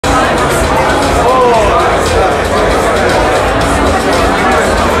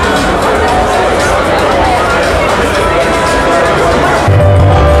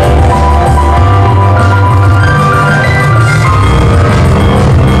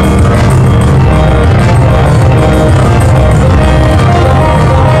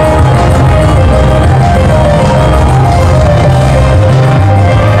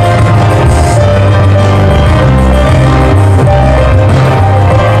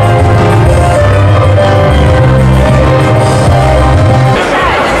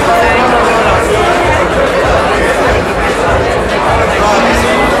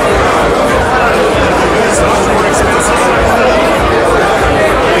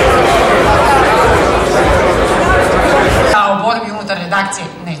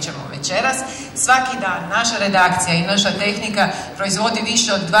redakcija i naša tehnika proizvodi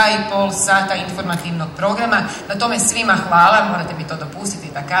više od 2,5 sata informativnog programa. Na tome svima hvala, morate mi to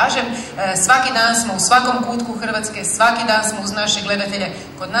dopustiti da kažem. Svaki dan smo u svakom kutku Hrvatske, svaki dan smo uz naše gledatelje.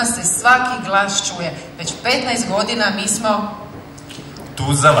 Kod nas se svaki glas čuje. Već 15 godina mi smo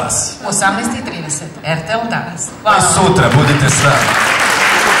tu za vas. U 18:30, RTL danas. Hvala. I sutra, budite s nami.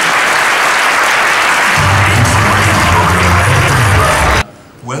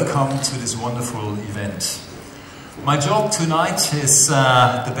 Welcome to this wonderful event. My job tonight is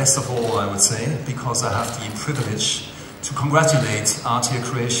the best of all, I would say, because I have the privilege to congratulate RTL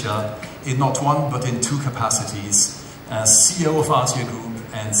Croatia in not one but in two capacities, as CEO of RTL Group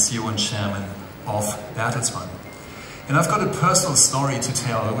and CEO and Chairman of Bertelsmann. And I've got a personal story to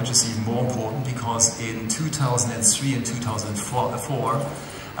tell, which is even more important, because in 2003 and 2004,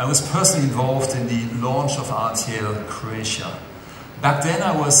 I was personally involved in the launch of RTL Croatia. Back then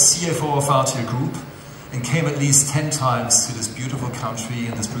I was CFO of RTL Group and came at least 10 times to this beautiful country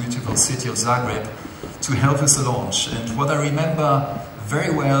and this beautiful city of Zagreb to help us launch. And what I remember very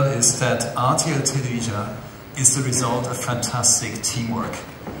well is that RTL Televizije is the result of fantastic teamwork.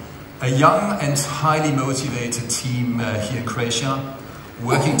 A young and highly motivated team here in Croatia,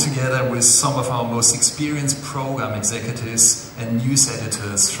 working together with some of our most experienced program executives and news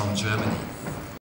editors from Germany.